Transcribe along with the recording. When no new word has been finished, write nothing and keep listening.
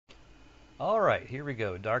Alright, here we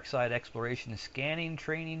go. Dark Side Exploration Scanning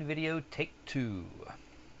Training Video Take 2.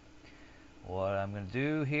 What I'm going to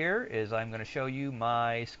do here is I'm going to show you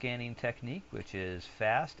my scanning technique, which is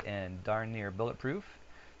fast and darn near bulletproof.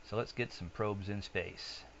 So let's get some probes in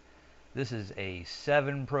space. This is a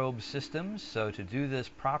 7 probe system, so to do this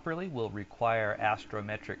properly will require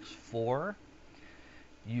Astrometrics 4.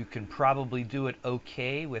 You can probably do it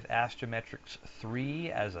okay with Astrometrics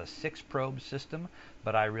 3 as a 6 probe system,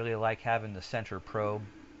 but I really like having the center probe,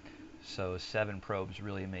 so 7 probes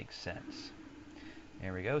really makes sense.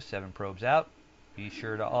 There we go, 7 probes out. Be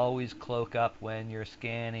sure to always cloak up when you're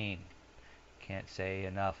scanning. Can't say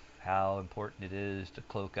enough how important it is to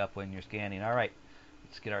cloak up when you're scanning. Alright,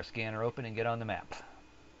 let's get our scanner open and get on the map.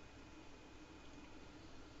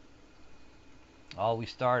 Always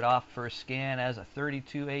start off first scan as a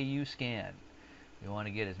 32 AU scan. We want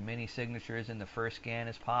to get as many signatures in the first scan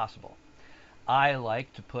as possible. I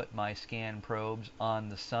like to put my scan probes on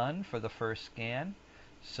the sun for the first scan,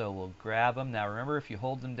 so we'll grab them. Now remember, if you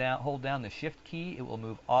hold down the shift key, it will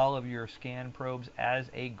move all of your scan probes as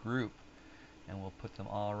a group, and we'll put them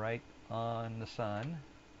all right on the sun.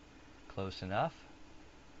 Close enough.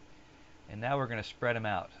 And now we're going to spread them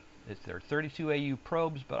out. They're 32 AU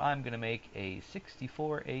probes, but I'm going to make a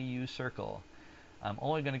 64 AU circle. I'm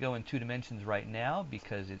only going to go in 2 dimensions right now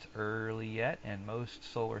because it's early yet, and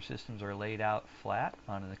most solar systems are laid out flat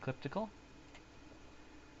on an ecliptical.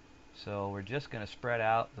 So we're just going to spread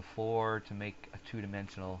out the 4 to make a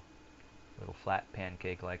 2-dimensional little flat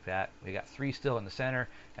pancake like that. We got 3 still in the center,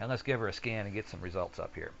 and let's give her a scan and get some results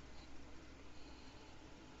up here.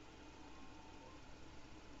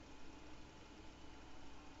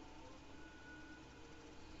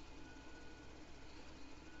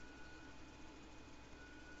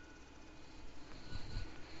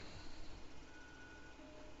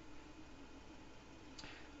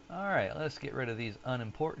 Alright, let's get rid of these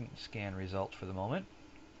unimportant scan results for the moment.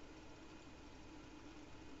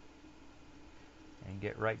 And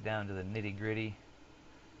get right down to the nitty-gritty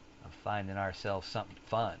of finding ourselves something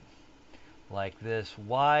fun. Like this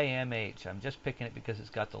YMH. I'm just picking it because it's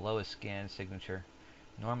got the lowest scan signature.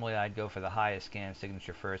 Normally I'd go for the highest scan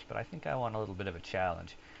signature first, but I think I want a little bit of a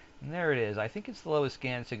challenge. And there it is. I think it's the lowest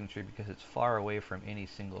scan signature because it's far away from any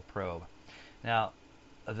single probe. Now,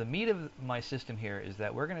 the meat of my system here is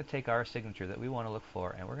that we're going to take our signature that we want to look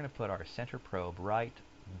for, and we're going to put our center probe right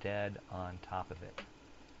dead on top of it.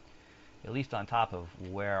 At least on top of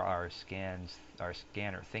where our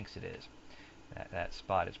scanner thinks it is. That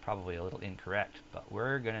spot is probably a little incorrect, but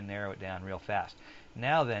we're going to narrow it down real fast.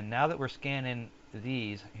 Now that we're scanning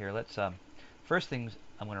these, here, let's, first things,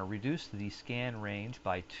 I'm going to reduce the scan range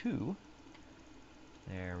by 2.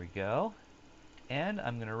 There we go. And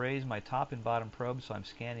I'm going to raise my top and bottom probe so I'm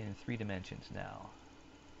scanning in 3 dimensions now.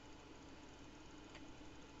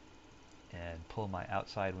 And pull my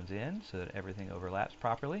outside ones in so that everything overlaps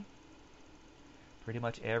properly. Pretty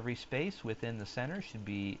much every space within the center should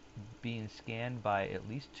be being scanned by at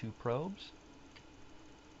least 2 probes,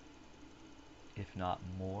 if not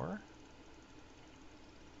more.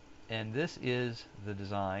 And this is the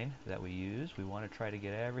design that we use. We want to try to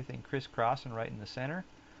get everything crisscrossing right in the center.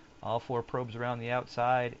 All 4 probes around the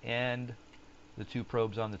outside and the 2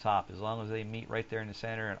 probes on the top. As long as they meet right there in the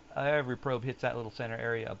center and every probe hits that little center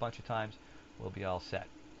area a bunch of times, we'll be all set.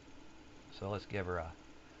 So let's give her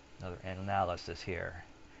another analysis here.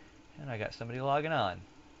 And I got somebody logging on.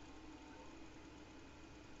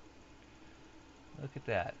 Look at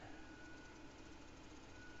that.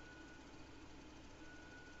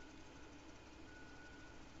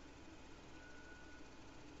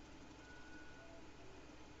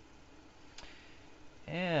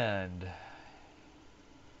 And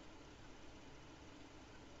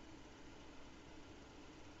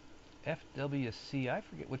FWC, I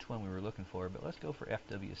forget which one we were looking for, but let's go for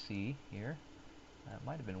FWC here. It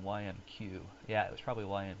might have been YMQ. Yeah, it was probably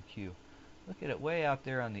YMQ. Look at it way out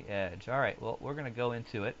there on the edge. Alright, well, we're going to go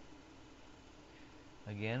into it.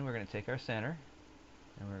 Again, we're going to take our center,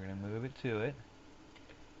 and we're going to move it to it.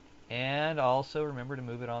 And also remember to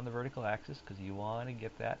move it on the vertical axis, because you want to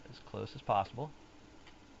get that as close as possible.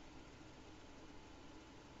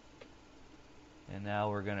 And now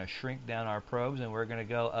we're going to shrink down our probes, and we're going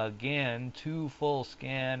to go again 2 full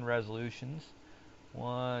scan resolutions.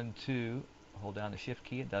 1, 2. Hold down the shift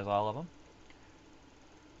key, it does all of them.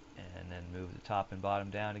 And then move the top and bottom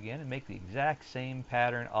down again and make the exact same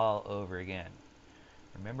pattern all over again.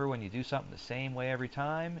 Remember, when you do something the same way every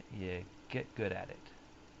time, you get good at it.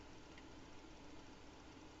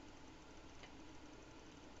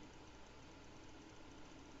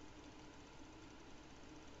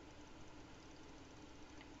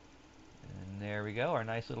 we go, our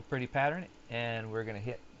nice little pretty pattern, and we're going to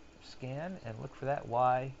hit scan and look for that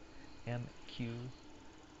YMQ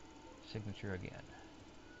signature again.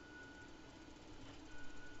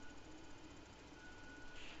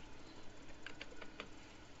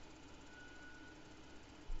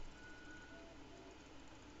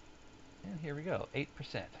 And here we go, 8%.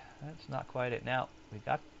 That's not quite it. Now, we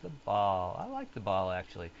got the ball. I like the ball,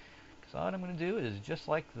 actually. So what I'm going to do is, just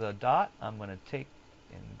like the dot, I'm going to take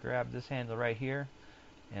and grab this handle right here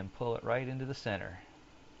and pull it right into the center.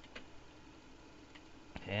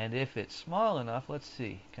 And if it's small enough, let's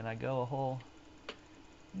see, can I go a whole...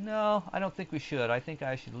 No, I don't think we should. I think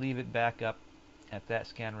I should leave it back up at that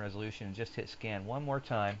scan resolution and just hit scan one more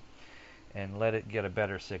time and let it get a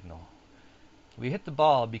better signal. We hit the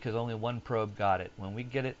ball because only one probe got it. When we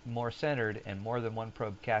get it more centered and more than one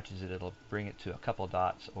probe catches it, it'll bring it to a couple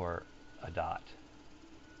dots or a dot.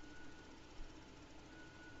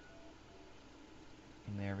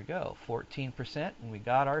 And there we go, 14%, and we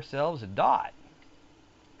got ourselves a dot.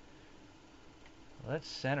 Let's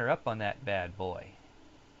center up on that bad boy.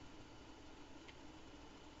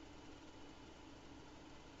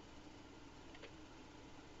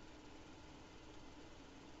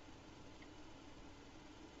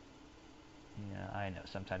 Yeah, I know,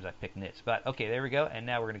 sometimes I pick nits, but okay, there we go, and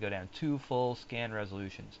now we're going to go down 2 full scan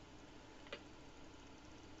resolutions.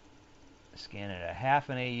 Scan at a half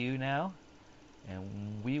an AU now,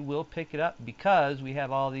 and we will pick it up because we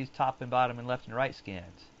have all these top and bottom and left and right scanners.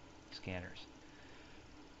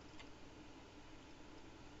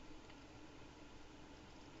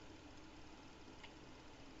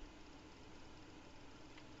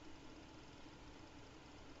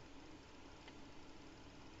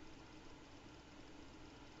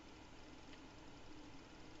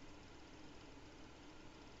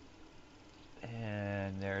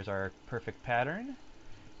 And there's our perfect pattern,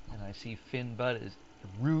 and I see Finn Butt is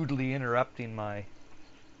rudely interrupting my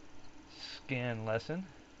scan lesson,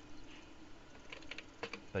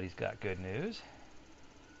 but he's got good news,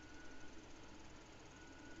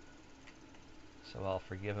 so I'll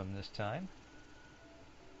forgive him this time.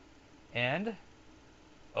 And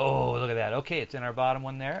oh, look at that. Okay, it's in our bottom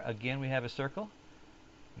one there. Again, we have a circle,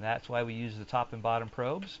 and that's why we use the top and bottom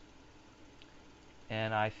probes.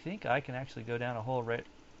 And I think I can actually go down a hole right...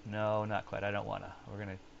 No, not quite. I don't want to. We're going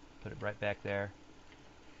to put it right back there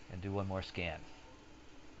and do one more scan.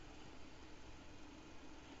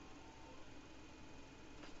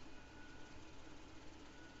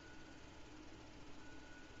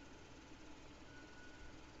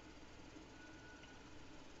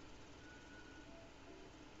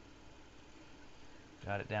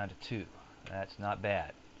 Got it down to 2. That's not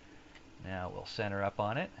bad. Now we'll center up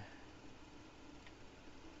on it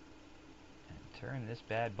and turn this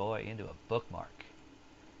bad boy into a bookmark.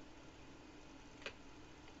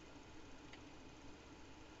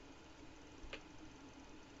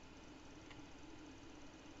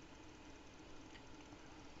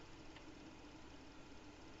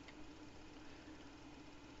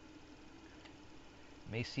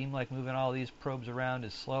 May seem like moving all these probes around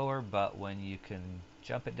is slower, but when you can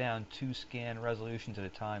jump it down 2 scan resolutions at a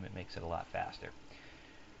time, it makes it a lot faster.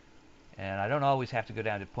 And I don't always have to go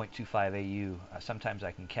down to 0.25 AU. Sometimes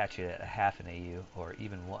I can catch it at a half an AU, or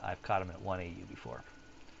even I've caught them at 1 AU before.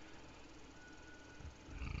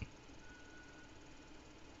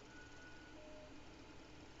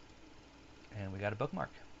 And we got a bookmark.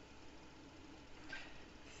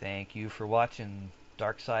 Thank you for watching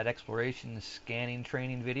Dark Side Exploration scanning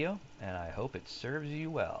training video, and I hope it serves you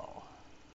well.